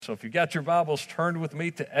So if you've got your Bibles, turn with me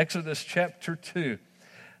to Exodus chapter 2.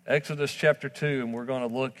 Exodus chapter 2, and we're going to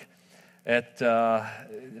look at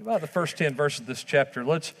about the first 10 verses of this chapter.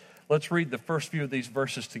 Let's read the first few of these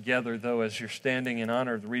verses together, though, as you're standing in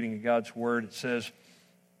honor of the reading of God's Word. It says,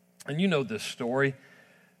 and you know this story,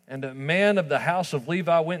 and a man of the house of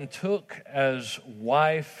Levi went and took as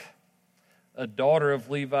wife a daughter of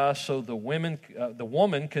Levi, so the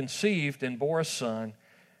woman conceived and bore a son.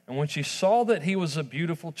 And when she saw that he was a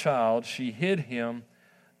beautiful child, she hid him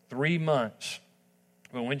 3 months.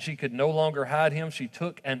 But when she could no longer hide him, she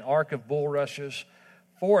took an ark of bulrushes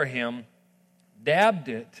for him, dabbed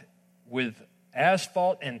it with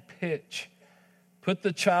asphalt and pitch, put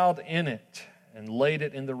the child in it, and laid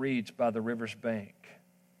it in the reeds by the river's bank.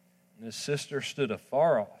 And his sister stood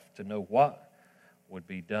afar off to know what would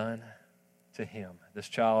be done to him. This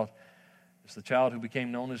child is the child who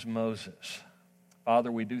became known as Moses.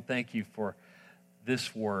 Father, we do thank you for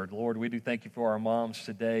this word. Lord, we do thank you for our moms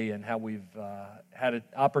today and how we've had an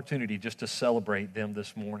opportunity just to celebrate them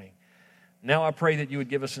this morning. Now I pray that you would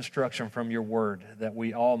give us instruction from your word, that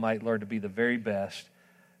we all might learn to be the very best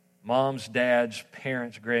moms, dads,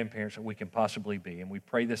 parents, grandparents that we can possibly be. And we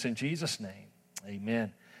pray this in Jesus' name.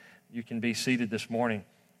 Amen. You can be seated this morning.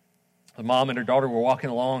 The mom and her daughter were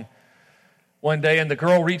walking along one day, and the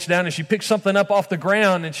girl reached down and she picked something up off the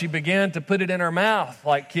ground and she began to put it in her mouth,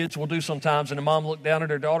 like kids will do sometimes. And the mom looked down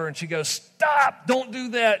at her daughter and she goes, "Stop, don't do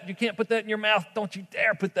that. You can't put that in your mouth. Don't you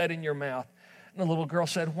dare put that in your mouth." And the little girl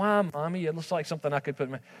said, "Why, Mommy? It looks like something I could put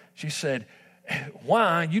in my mouth." She said,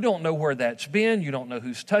 "Why? You don't know where that's been. You don't know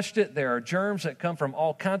who's touched it. There are germs that come from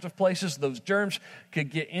all kinds of places. Those germs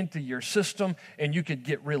could get into your system and you could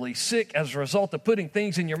get really sick as a result of putting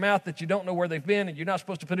things in your mouth that you don't know where they've been and you're not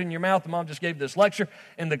supposed to put in your mouth." The mom just gave this lecture,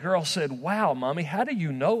 and the girl said, "Wow, Mommy, how do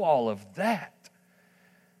you know all of that?"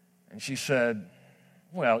 And she said,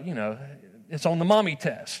 "Well, you know, it's on the mommy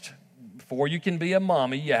test. Before you can be a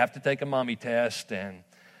mommy, you have to take a mommy test, and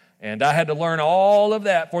I had to learn all of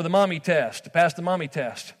that for the mommy test, to pass the mommy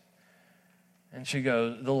test." And she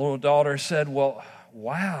goes, the little daughter said, "Well,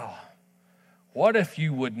 wow, what if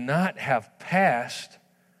you would not have passed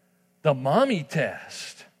the mommy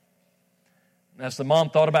test?" And as the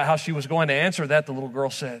mom thought about how she was going to answer that, the little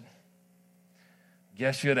girl said,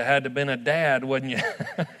 "Guess you'd have had to been a dad, wouldn't you?"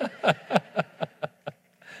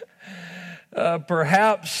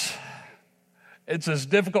 Perhaps it's as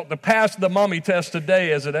difficult to pass the mommy test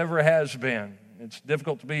today as it ever has been. It's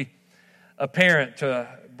difficult to be a parent, to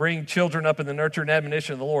bring children up in the nurture and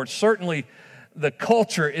admonition of the Lord. Certainly, the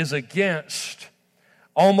culture is against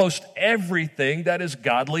almost everything that is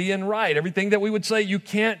godly and right. Everything that we would say, you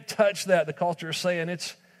can't touch that. The culture is saying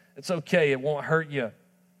it's okay, it won't hurt you.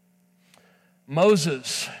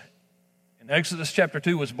 Moses, in Exodus chapter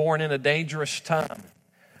 2, was born in a dangerous time.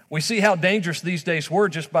 We see how dangerous these days were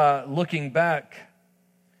just by looking back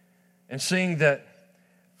and seeing that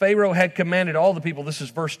Pharaoh had commanded all the people, this is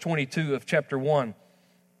verse 22 of chapter 1,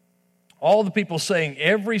 all the people saying,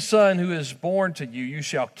 "Every son who is born to you, you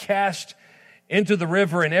shall cast into the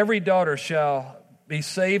river, and every daughter shall be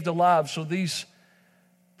saved alive." So these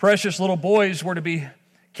precious little boys were to be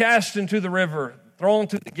cast into the river, thrown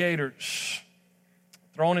to the gators,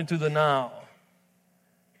 thrown into the Nile.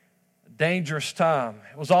 Dangerous time.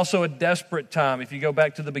 It was also a desperate time. If you go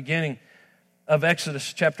back to the beginning of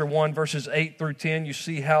Exodus chapter 1, verses 8 through 10, you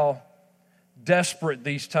see how desperate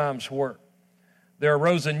these times were. There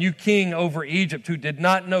arose a new king over Egypt who did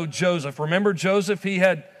not know Joseph. Remember Joseph? He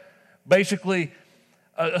had basically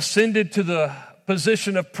ascended to the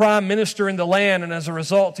position of prime minister in the land, and as a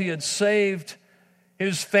result, he had saved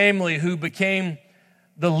his family, who became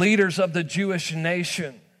the leaders of the Jewish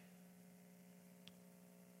nation.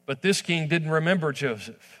 But this king didn't remember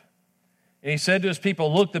Joseph. And he said to his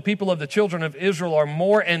people, "Look, the people of the children of Israel are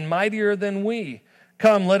more and mightier than we.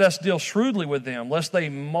 Come, let us deal shrewdly with them, lest they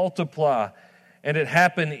multiply. And it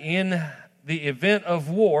happen in the event of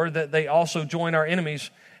war that they also join our enemies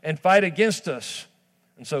and fight against us.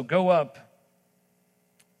 And so go up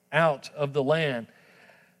out of the land."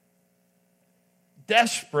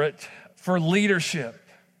 Desperate for leadership.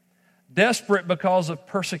 Desperate because of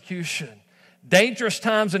persecution. Dangerous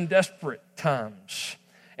times and desperate times.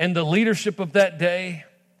 And the leadership of that day,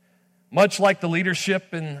 much like the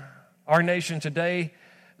leadership in our nation today,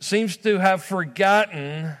 seems to have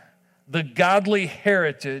forgotten the godly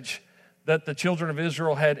heritage that the children of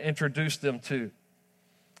Israel had introduced them to.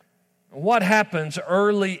 What happens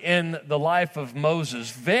early in the life of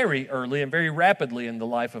Moses, very early and very rapidly in the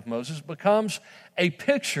life of Moses, becomes a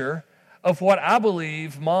picture of what I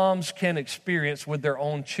believe moms can experience with their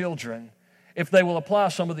own children if they will apply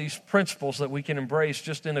some of these principles that we can embrace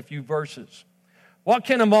just in a few verses. What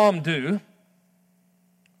can a mom do,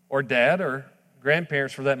 or dad, or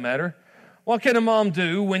grandparents for that matter? What can a mom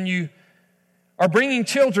do when you are bringing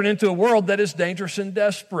children into a world that is dangerous and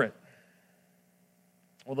desperate?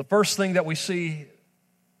 Well, the first thing that we see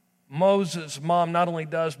Moses' mom not only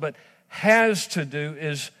does, but has to do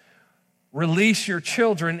is release your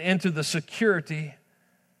children into the security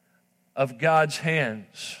of God's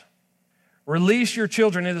hands. Release your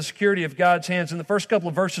children into the security of God's hands. In the first couple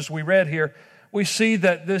of verses we read here, we see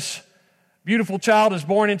that this beautiful child is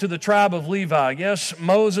born into the tribe of Levi. Yes,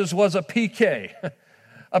 Moses was a PK,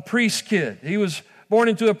 a priest kid. He was born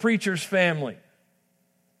into a preacher's family.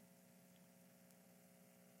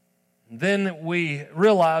 Then we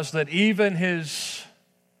realize that even his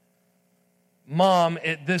mom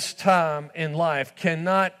at this time in life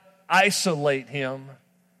cannot isolate him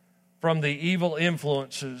from the evil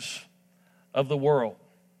influences of the world.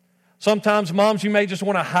 Sometimes, moms, you may just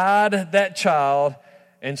want to hide that child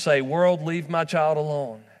and say, "World, leave my child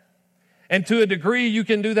alone." And to a degree, you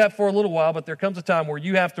can do that for a little while, but there comes a time where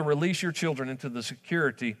you have to release your children into the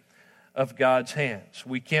security of God's hands.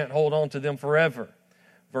 We can't hold on to them forever.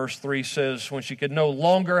 Verse 3 says, when she could no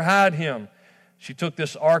longer hide him, she took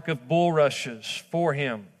this ark of bulrushes for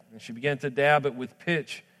him, and she began to dab it with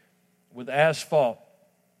pitch, with asphalt.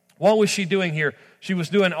 What was she doing here? She was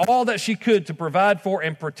doing all that she could to provide for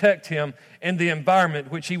and protect him in the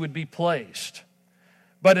environment which he would be placed.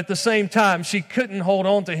 But at the same time, she couldn't hold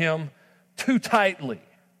on to him too tightly.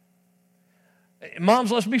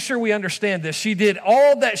 Moms, let's be sure we understand this. She did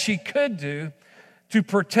all that she could do to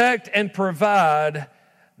protect and provide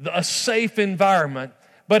a safe environment,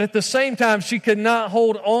 but at the same time, she could not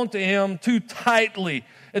hold on to him too tightly.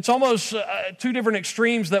 It's almost two different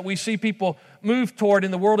extremes that we see people move toward in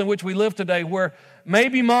the world in which we live today, where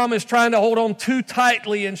maybe mom is trying to hold on too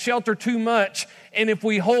tightly and shelter too much, and if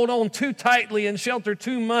we hold on too tightly and shelter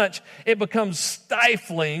too much, it becomes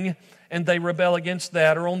stifling, and they rebel against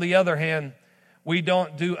that. Or on the other hand, we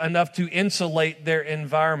don't do enough to insulate their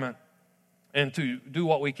environment and to do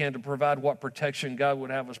what we can to provide what protection God would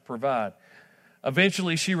have us provide.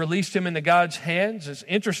 Eventually, she released him into God's hands. It's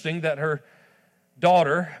interesting that her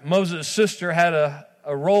daughter, Moses' sister, had a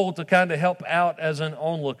role to kind of help out as an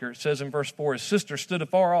onlooker. It says in verse 4, his sister stood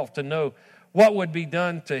afar off to know what would be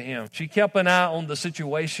done to him. She kept an eye on the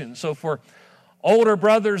situation. So for older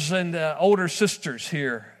brothers and older sisters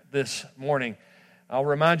here this morning, I'll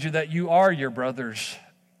remind you that you are your brother's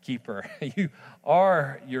keeper. You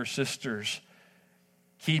are your sister's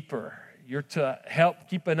keeper. You're to help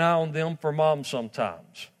keep an eye on them for mom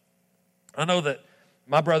sometimes. I know that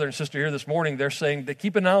my brother and sister here this morning, they're saying that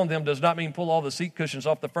keep an eye on them does not mean pull all the seat cushions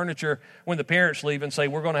off the furniture when the parents leave and say,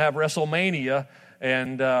 we're going to have WrestleMania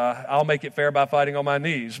and I'll make it fair by fighting on my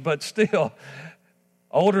knees. But still,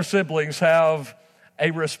 older siblings have a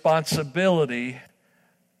responsibility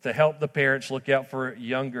to help the parents look out for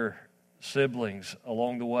younger siblings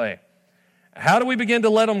along the way. How do we begin to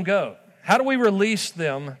let them go? How do we release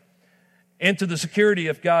them into the security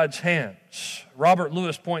of God's hands? Robert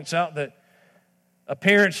Lewis points out that a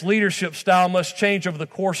parent's leadership style must change over the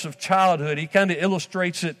course of childhood. He kind of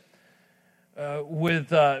illustrates it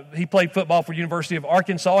he played football for University of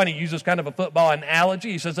Arkansas, and he uses kind of a football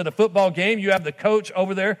analogy. He says at a football game, you have the coach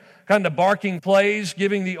over there kind of barking plays,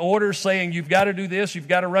 giving the orders, saying you've got to do this, you've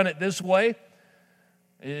got to run it this way.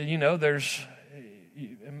 You know, there's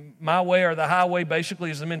my way or the highway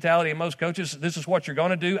basically is the mentality of most coaches. This is what you're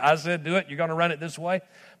going to do. I said do it. You're going to run it this way.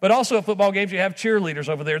 But also at football games, you have cheerleaders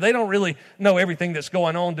over there. They don't really know everything that's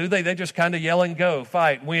going on, do they? They just kind of yell and go,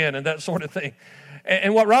 fight, win, and that sort of thing.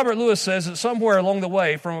 And what Robert Lewis says is somewhere along the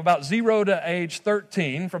way, from about 0 to age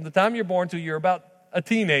 13, from the time you're born to you're about a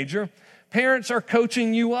teenager, parents are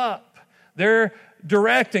coaching you up. They're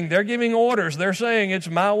directing, they're giving orders. They're saying it's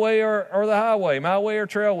my way or the highway, my way or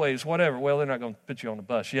trailways, whatever. Well, they're not going to put you on the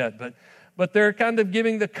bus yet, but they're kind of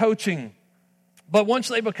giving the coaching. But once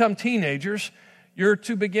they become teenagers, you're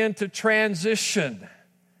to begin to transition.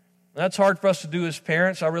 That's hard for us to do as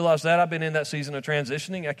parents. I realize that. I've been in that season of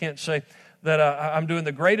transitioning. I can't say that I'm doing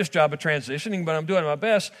the greatest job of transitioning, but I'm doing my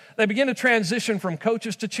best. They begin to transition from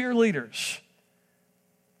coaches to cheerleaders.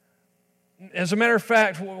 As a matter of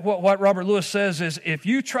fact, what Robert Lewis says is if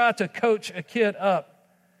you try to coach a kid up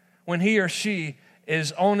when he or she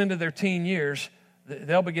is on into their teen years,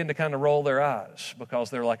 they'll begin to kind of roll their eyes because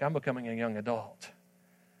they're like, I'm becoming a young adult.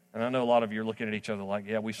 And I know a lot of you are looking at each other like,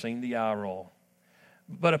 yeah, we've seen the eye roll.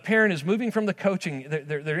 But a parent is moving from the coaching.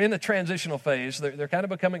 They're in the transitional phase. They're kind of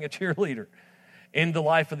becoming a cheerleader. in the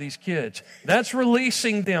life of these kids. That's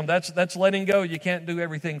releasing them. That's letting go. You can't do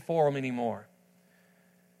everything for them anymore.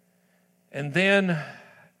 And then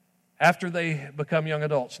after they become young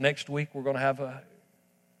adults, next week we're going to have a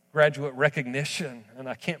graduate recognition. And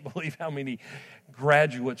I can't believe how many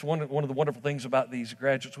graduates. One of the wonderful things about these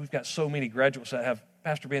graduates, we've got so many graduates that have,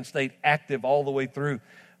 Pastor Ben, stayed active all the way through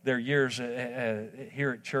their years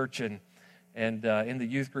here at church and in the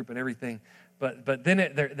youth group and everything. But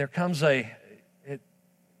then there comes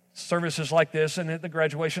services like this and the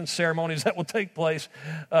graduation ceremonies that will take place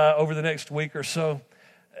over the next week or so.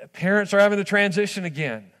 Parents are having to transition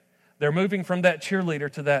again. They're moving from that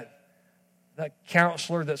cheerleader to that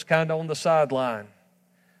counselor that's kind of on the sideline.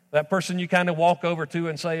 That person you kind of walk over to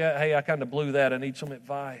and say, hey, I kind of blew that. I need some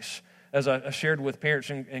advice. As I shared with parents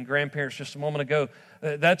and grandparents just a moment ago,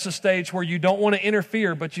 that's a stage where you don't want to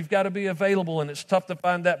interfere, but you've got to be available, and it's tough to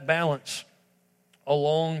find that balance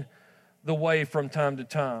along the way from time to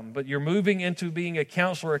time. But you're moving into being a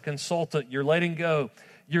counselor, a consultant. You're letting go.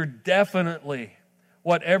 You're definitely,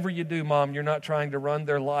 whatever you do, Mom, you're not trying to run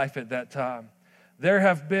their life at that time. There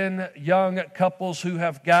have been young couples who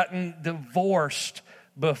have gotten divorced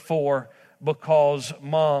before because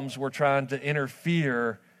moms were trying to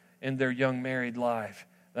interfere in their young married life.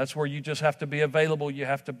 That's where you just have to be available. You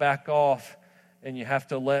have to back off, and you have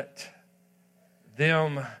to let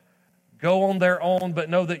them go on their own, but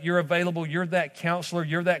know that you're available. You're that counselor.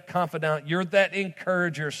 You're that confidant. You're that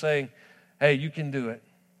encourager saying, hey, you can do it.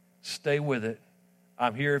 Stay with it.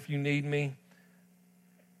 I'm here if you need me.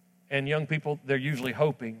 And young people, they're usually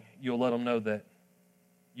hoping you'll let them know that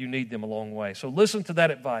you need them along the way. So listen to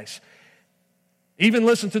that advice. Even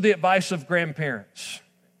listen to the advice of grandparents,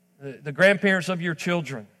 the grandparents of your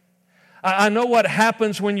children. I know what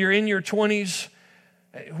happens when you're in your 20s.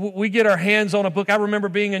 We get our hands on a book. I remember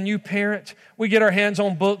being a new parent. We get our hands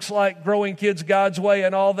on books like Growing Kids God's Way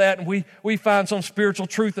and all that, and we find some spiritual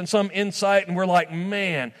truth and some insight, and we're like,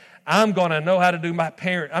 man, I'm going to know how to do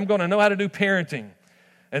I'm going to know how to do parenting.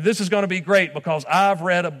 And this is going to be great because I've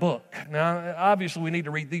read a book. Now, obviously, we need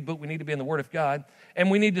to read the book. We need to be in the Word of God. And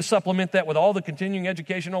we need to supplement that with all the continuing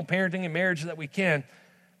education on parenting and marriage that we can.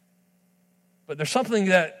 But there's something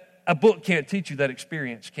that a book can't teach you that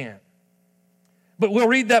experience can't. But we'll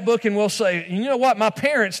read that book and we'll say, you know what? My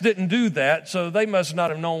parents didn't do that, so they must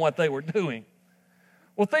not have known what they were doing.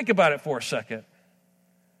 Well, think about it for a second.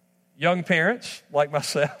 Young parents, like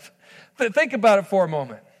myself, think about it for a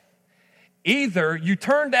moment. Either you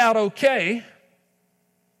turned out okay,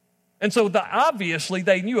 and so obviously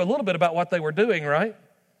they knew a little bit about what they were doing, right?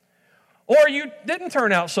 Or you didn't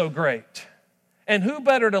turn out so great. And who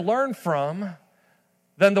better to learn from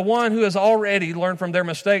than the one who has already learned from their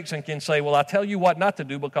mistakes and can say, well, I'll tell you what not to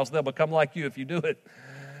do because they'll become like you if you do it.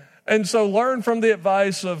 And so learn from the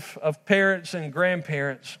advice of parents and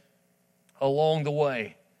grandparents along the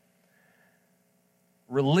way.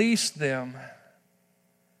 Release them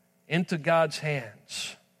into God's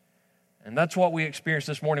hands. And that's what we experienced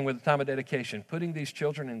this morning with the time of dedication, putting these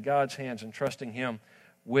children in God's hands and trusting Him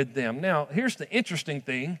with them. Now, here's the interesting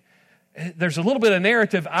thing. There's a little bit of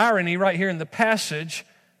narrative irony right here in the passage,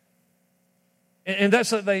 and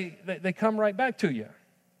that's that they come right back to you.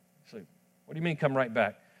 So, what do you mean come right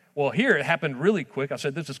back? Well, here it happened really quick. I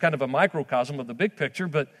said this is kind of a microcosm of the big picture,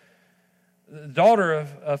 but the daughter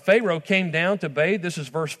of Pharaoh came down to bathe. This is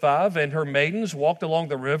verse 5. And her maidens walked along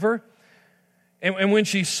the river. And when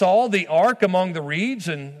she saw the ark among the reeds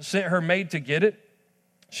and sent her maid to get it,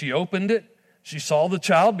 she opened it. She saw the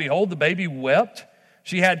child. Behold, the baby wept.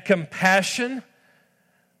 She had compassion.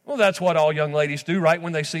 Well, that's what all young ladies do, right,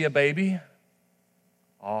 when they see a baby.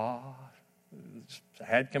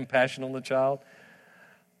 Had compassion on the child.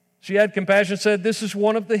 She had compassion, said, this is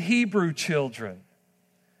one of the Hebrew children.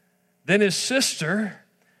 Then his sister,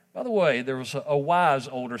 by the way, there was a wise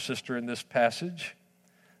older sister in this passage.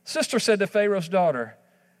 Sister said to Pharaoh's daughter,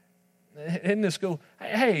 in this school,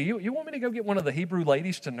 hey, you want me to go get one of the Hebrew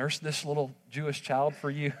ladies to nurse this little Jewish child for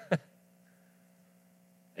you?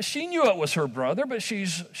 She knew it was her brother, but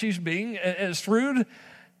she's being as shrewd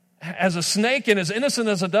as a snake and as innocent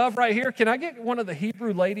as a dove right here. Can I get one of the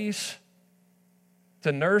Hebrew ladies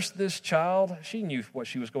to nurse this child? She knew what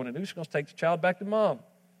she was going to do. She's going to take the child back to mom.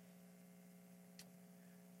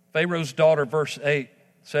 Pharaoh's daughter, verse 8,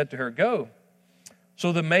 said to her, go.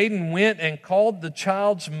 So the maiden went and called the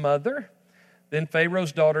child's mother. Then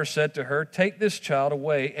Pharaoh's daughter said to her, take this child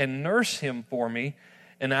away and nurse him for me,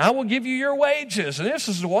 and I will give you your wages. And this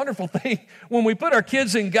is a wonderful thing. When we put our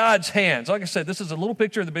kids in God's hands, like I said, this is a little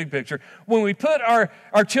picture of the big picture. When we put our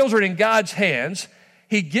children in God's hands,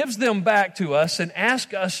 He gives them back to us and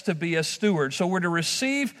asks us to be a steward. So we're to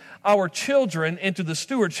receive our children into the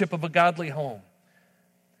stewardship of a godly home.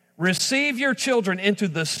 Receive your children into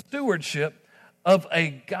the stewardship of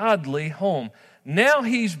a godly home. Now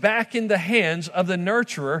he's back in the hands of the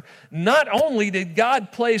nurturer. Not only did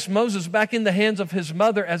God place Moses back in the hands of his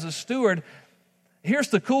mother as a steward, here's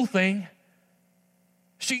the cool thing.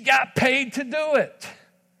 She got paid to do it.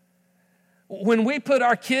 When we put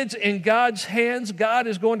our kids in God's hands, God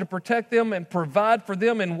is going to protect them and provide for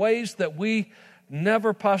them in ways that we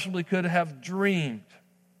never possibly could have dreamed.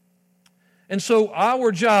 And so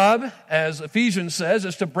our job, as Ephesians says,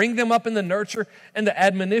 is to bring them up in the nurture and the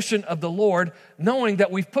admonition of the Lord, knowing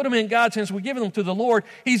that we've put them in God's hands, we've given them to the Lord.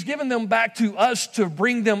 He's given them back to us to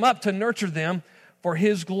bring them up, to nurture them for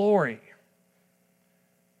His glory.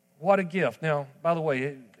 What a gift. Now, by the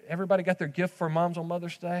way, everybody got their gift for moms on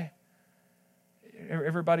Mother's Day?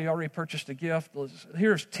 Everybody already purchased a gift?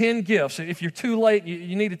 Here's 10 gifts. If you're too late,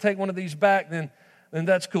 you need to take one of these back, then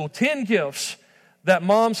that's cool. 10 gifts that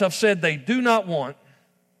moms have said they do not want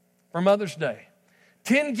for Mother's Day.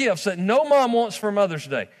 10 gifts that no mom wants for Mother's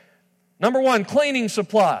Day. Number 1, cleaning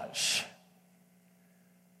supplies.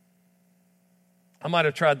 I might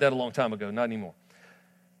have tried that a long time ago, not anymore.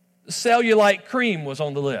 Cellulite cream was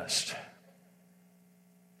on the list.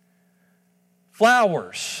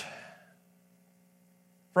 Flowers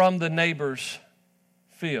from the neighbor's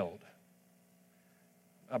field.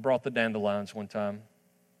 I brought the dandelions one time.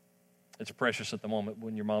 It's precious at the moment.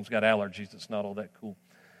 When your mom's got allergies, it's not all that cool.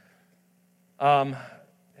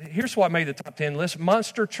 Here's what made the top 10 list.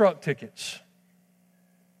 Monster truck tickets.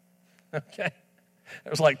 Okay.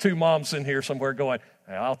 There's like 2 moms in here somewhere going,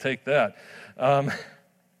 hey, I'll take that.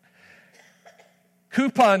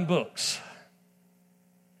 Coupon books.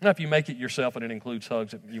 Now, if you make it yourself and it includes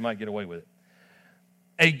hugs, you might get away with it.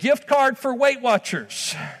 A gift card for Weight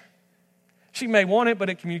Watchers. She may want it, but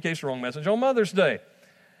it communicates the wrong message on Mother's Day.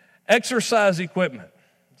 Exercise equipment,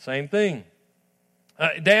 same thing.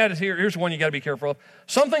 Dad, here's one you got to be careful of.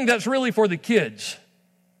 Something that's really for the kids.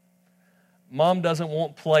 Mom doesn't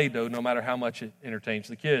want Play-Doh no matter how much it entertains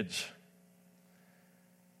the kids.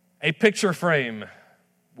 A picture frame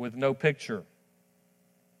with no picture.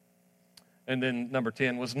 And then number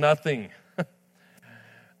 10 was nothing.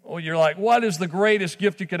 Well, you're like, what is the greatest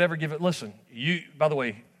gift you could ever give it? Listen, by the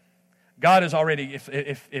way, God is already,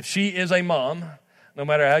 if she is a mom, no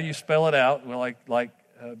matter how you spell it out, well, like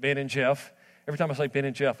Ben and Jeff. Every time I say Ben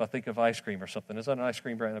and Jeff, I think of ice cream or something. Is that an ice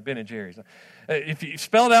cream brand? Ben and Jerry's. If you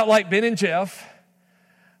spell it out like Ben and Jeff,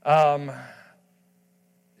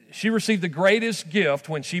 she received the greatest gift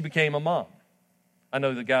when she became a mom. I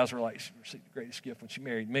know the guys were like, she received the greatest gift when she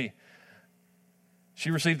married me. She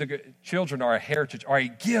received children are a heritage, are a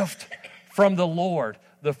gift from the Lord.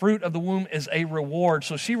 The fruit of the womb is a reward.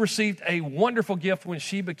 So she received a wonderful gift when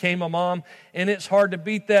she became a mom, and it's hard to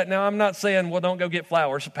beat that. Now, I'm not saying, well, don't go get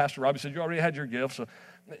flowers. So Pastor Robbie said, you already had your gift. So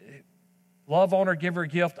love on her, give her a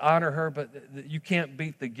gift, honor her, but you can't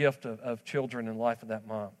beat the gift of children in the life of that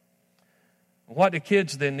mom. What the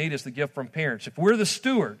kids then need is the gift from parents. If we're the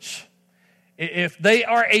stewards, if they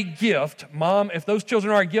are a gift, mom, if those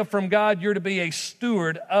children are a gift from God, you're to be a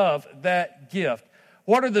steward of that gift.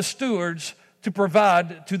 What are the stewards to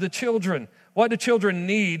provide to the children? What do children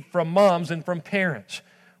need from moms and from parents?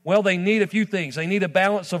 Well, they need a few things. They need a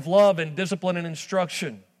balance of love and discipline and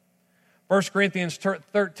instruction. 1 Corinthians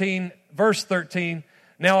 13, verse 13,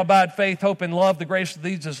 now abide faith, hope, and love. The greatest of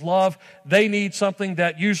these is love. They need something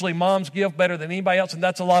that usually moms give better than anybody else, and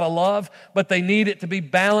that's a lot of love, but they need it to be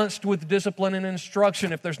balanced with discipline and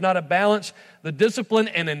instruction. If there's not a balance, the discipline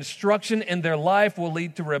and instruction in their life will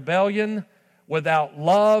lead to rebellion without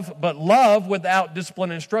love, but love without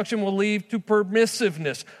discipline and instruction will lead to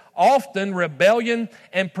permissiveness. Often, rebellion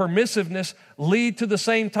and permissiveness lead to the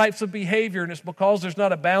same types of behavior, and it's because there's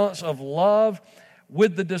not a balance of love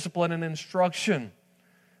with the discipline and instruction.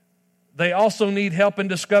 They also need help in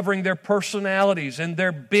discovering their personalities and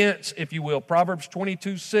their bents, if you will. Proverbs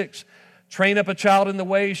 22:6, train up a child in the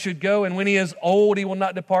way he should go, and when he is old, he will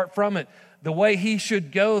not depart from it. The way he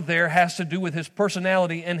should go there has to do with his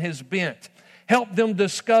personality and his bent. Help them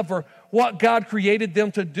discover what God created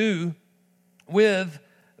them to do with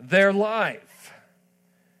their life.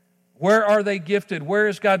 Where are they gifted? Where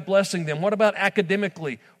is God blessing them? What about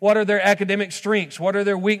academically? What are their academic strengths? What are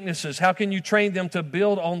their weaknesses? How can you train them to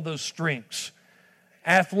build on those strengths?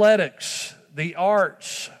 Athletics, the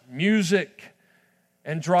arts, music,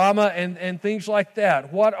 and drama, and things like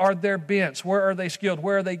that. What are their bents? Where are they skilled?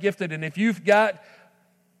 Where are they gifted? And if you've got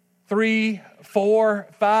 3, 4,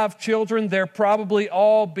 5 children, they're probably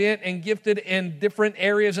all bent and gifted in different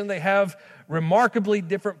areas, and they have remarkably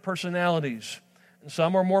different personalities. And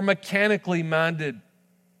some are more mechanically minded.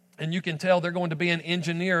 And you can tell they're going to be an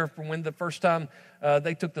engineer from when the first time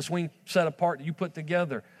they took the swing set apart that you put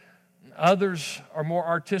together. Others are more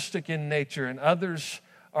artistic in nature, and others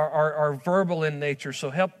are verbal in nature. So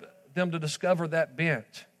help them to discover that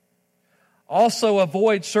bent. Also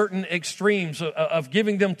avoid certain extremes of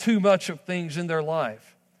giving them too much of things in their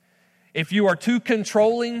life. If you are too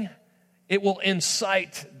controlling, it will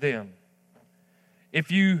incite them.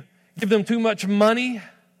 If you give them too much money,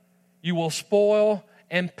 you will spoil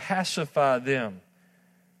and pacify them.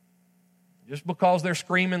 Just because they're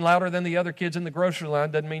screaming louder than the other kids in the grocery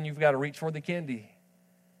line doesn't mean you've got to reach for the candy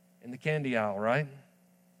in the candy aisle, right?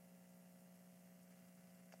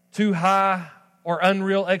 Too high or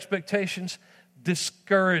unreal expectations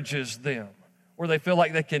discourages them, or they feel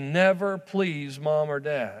like they can never please mom or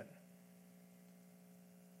dad.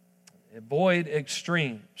 Avoid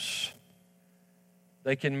extremes.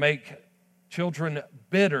 They can make children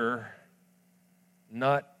bitter,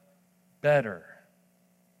 not better.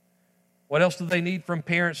 What else do they need from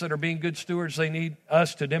parents that are being good stewards? They need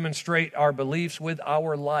us to demonstrate our beliefs with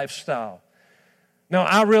our lifestyle. Now,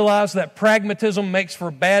 I realize that pragmatism makes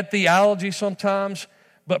for bad theology sometimes,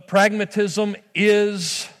 but pragmatism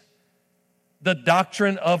is the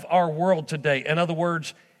doctrine of our world today. In other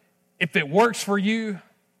words, if it works for you,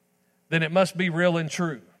 then it must be real and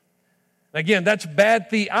true. Again, that's bad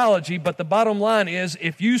theology, but the bottom line is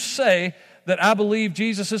if you say that I believe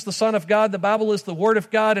Jesus is the Son of God, the Bible is the Word of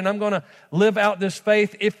God, and I'm going to live out this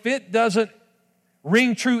faith, if it doesn't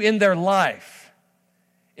ring true in their life,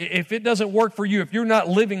 if it doesn't work for you, if you're not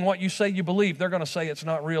living what you say you believe, they're going to say it's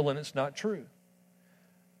not real and it's not true.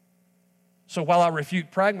 So while I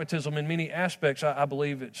refute pragmatism in many aspects, I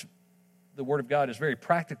believe the Word of God is very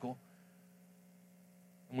practical.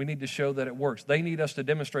 And we need to show that it works. They need us to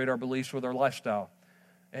demonstrate our beliefs with our lifestyle.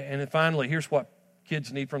 And then finally, here's what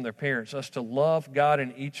kids need from their parents: us to love God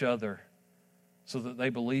and each other so that they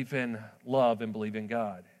believe in love and believe in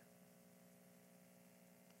God.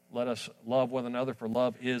 Let us love one another, for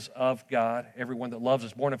love is of God. Everyone that loves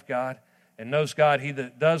is born of God and knows God. He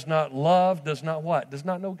that does not love does not what? Does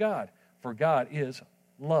not know God, for God is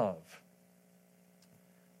love.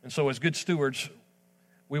 And so as good stewards,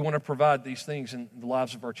 we want to provide these things in the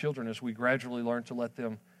lives of our children as we gradually learn to let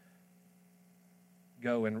them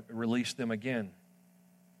go and release them again.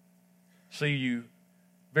 So you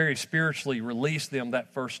very spiritually release them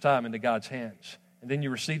that first time into God's hands, and then you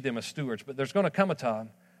receive them as stewards. But there's going to come a time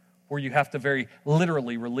where you have to very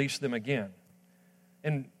literally release them again.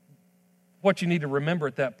 And what you need to remember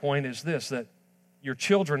at that point is this, that your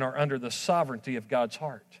children are under the sovereignty of God's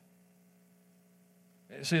heart.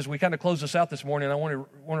 See, as we kind of close this out this morning, I want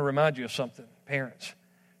to remind you of something, parents.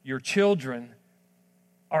 Your children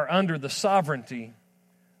are under the sovereignty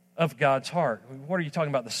of God's heart. What are you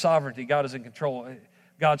talking about? The sovereignty. God is in control.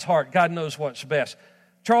 God's heart. God knows what's best.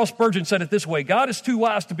 Charles Spurgeon said it this way: God is too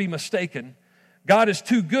wise to be mistaken. God is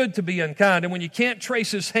too good to be unkind. And when you can't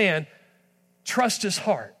trace His hand, trust His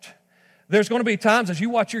heart. There's going to be times as you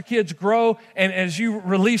watch your kids grow and as you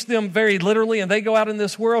release them very literally and they go out in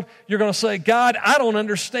this world, you're going to say, God, I don't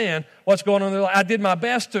understand what's going on in their life. I did my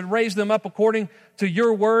best to raise them up according to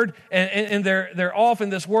your word, and they're off in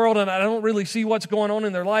this world, and I don't really see what's going on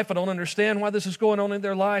in their life. I don't understand why this is going on in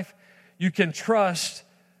their life. You can trust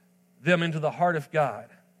them into the heart of God.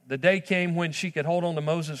 The day came when she could hold on to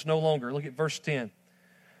Moses no longer. Look at verse 10.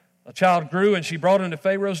 A child grew, and she brought him to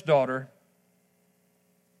Pharaoh's daughter,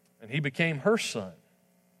 and he became her son.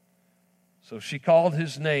 So she called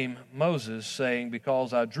his name Moses, saying,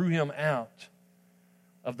 because I drew him out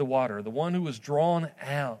of the water. The one who was drawn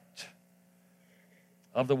out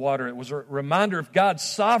of the water. It was a reminder of God's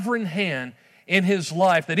sovereign hand in his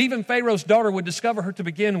life, that even Pharaoh's daughter would discover her to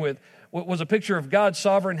begin with, was a picture of God's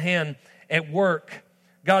sovereign hand at work,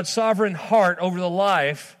 God's sovereign heart over the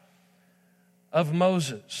life of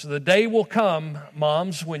Moses. The day will come,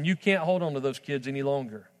 moms, when you can't hold on to those kids any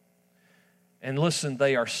longer. And listen,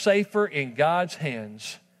 they are safer in God's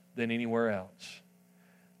hands than anywhere else.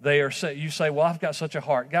 You say, well, I've got such a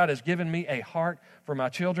heart. God has given me a heart for my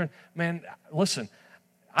children. Man, listen,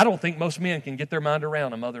 I don't think most men can get their mind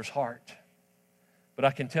around a mother's heart. But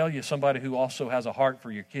I can tell you somebody who also has a heart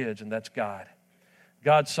for your kids, and that's God.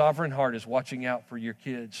 God's sovereign heart is watching out for your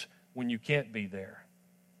kids when you can't be there.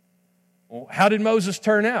 Well, how did Moses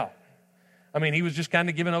turn out? I mean, he was just kind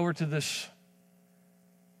of given over to this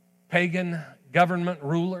pagan government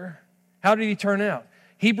ruler. How did he turn out?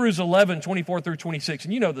 Hebrews 11, 24 through 26.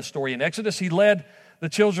 And you know the story in Exodus. He led the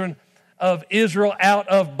children of Israel out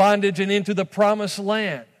of bondage and into the promised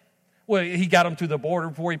land. Well, he got them to the border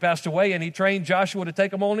before he passed away, and he trained Joshua to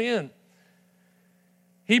take them on in.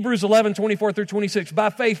 Hebrews 11:24-26. By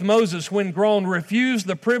faith, Moses, when grown, refused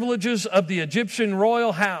the privileges of the Egyptian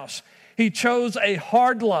royal house. He chose a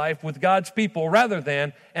hard life with God's people rather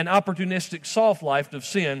than an opportunistic soft life of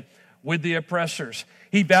sin with the oppressors.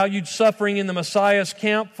 He valued suffering in the Messiah's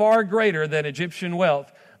camp far greater than Egyptian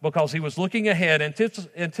wealth because he was looking ahead,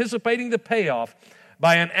 anticipating the payoff.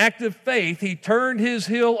 By an act of faith, he turned his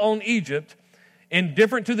heel on Egypt.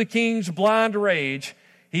 Indifferent to the king's blind rage,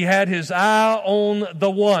 he had his eye on the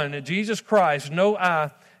one, Jesus Christ, no eye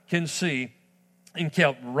can see, and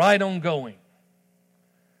kept right on going.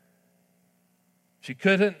 She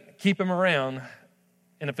couldn't keep him around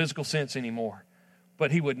in a physical sense anymore,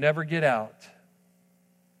 but he would never get out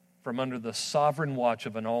from under the sovereign watch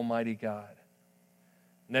of an almighty God.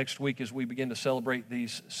 Next week, as we begin to celebrate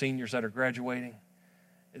these seniors that are graduating,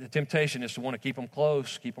 the temptation is to want to keep them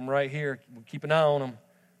close, keep them right here, keep an eye on them.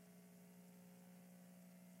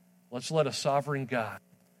 Let's let a sovereign God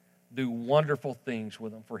do wonderful things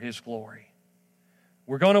with them for His glory.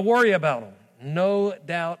 We're going to worry about them, no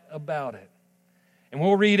doubt about it. And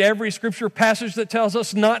we'll read every scripture passage that tells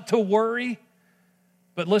us not to worry.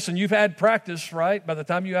 But listen, you've had practice, right? By the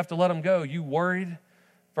time you have to let them go, you worried.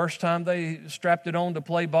 First time they strapped it on to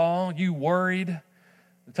play ball, you worried.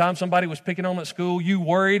 The time somebody was picking on them at school, you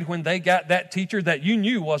worried when they got that teacher that you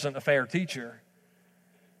knew wasn't a fair teacher.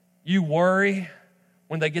 You worry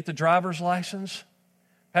when they get the driver's license.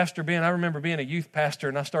 Pastor Ben, I remember being a youth pastor,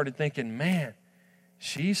 and I started thinking, man,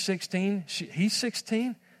 she's 16, he's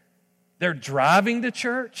 16. They're driving to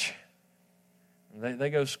church.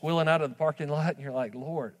 They go squealing out of the parking lot, and you're like,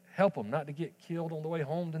 Lord, help them not to get killed on the way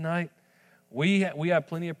home tonight. We have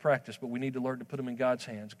plenty of practice, but we need to learn to put them in God's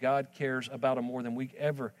hands. God cares about them more than we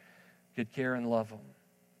ever could care and love them.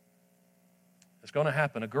 It's going to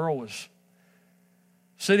happen. A girl was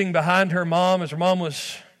sitting behind her mom as her mom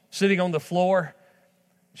was sitting on the floor.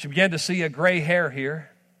 She began to see a gray hair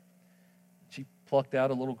here. She plucked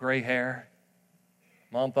out a little gray hair.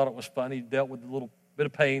 Mom thought it was funny, dealt with a little bit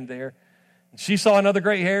of pain there. And she saw another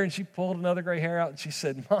gray hair, and she pulled another gray hair out, and she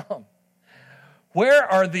said, Mom, where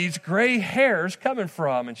are these gray hairs coming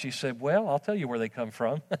from? And she said, well, I'll tell you where they come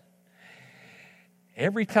from.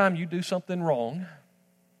 Every time you do something wrong,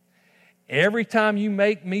 every time you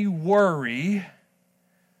make me worry,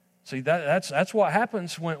 see, that's what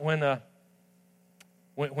happens when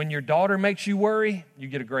your daughter makes you worry, you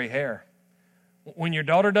get a gray hair. When your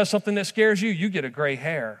daughter does something that scares you, you get a gray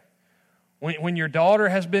hair. When your daughter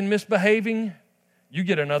has been misbehaving, you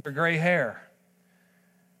get another gray hair.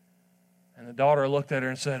 And the daughter looked at her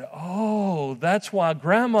and said, oh, that's why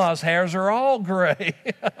Grandma's hairs are all gray.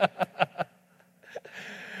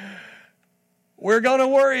 We're going to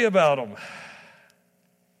worry about them.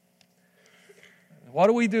 What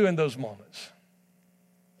do we do in those moments?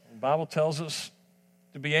 The Bible tells us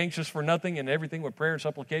to be anxious for nothing and everything with prayer and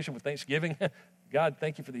supplication with thanksgiving. God,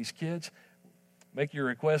 thank you for these kids. Make your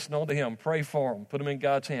requests known to Him. Pray for them. Put them in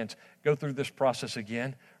God's hands. Go through this process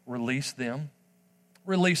again. Release them.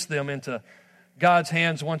 Release them into God's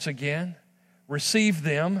hands once again. Receive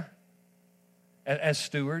them as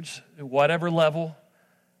stewards, at whatever level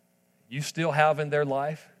you still have in their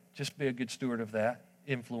life. Just be a good steward of that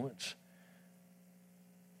influence.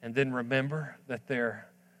 And then remember that they're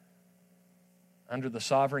under the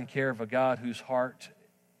sovereign care of a God whose heart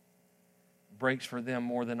breaks for them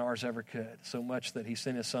more than ours ever could, so much that He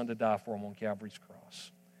sent His Son to die for them on Calvary's cross.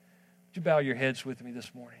 Would you bow your heads with me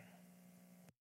this morning?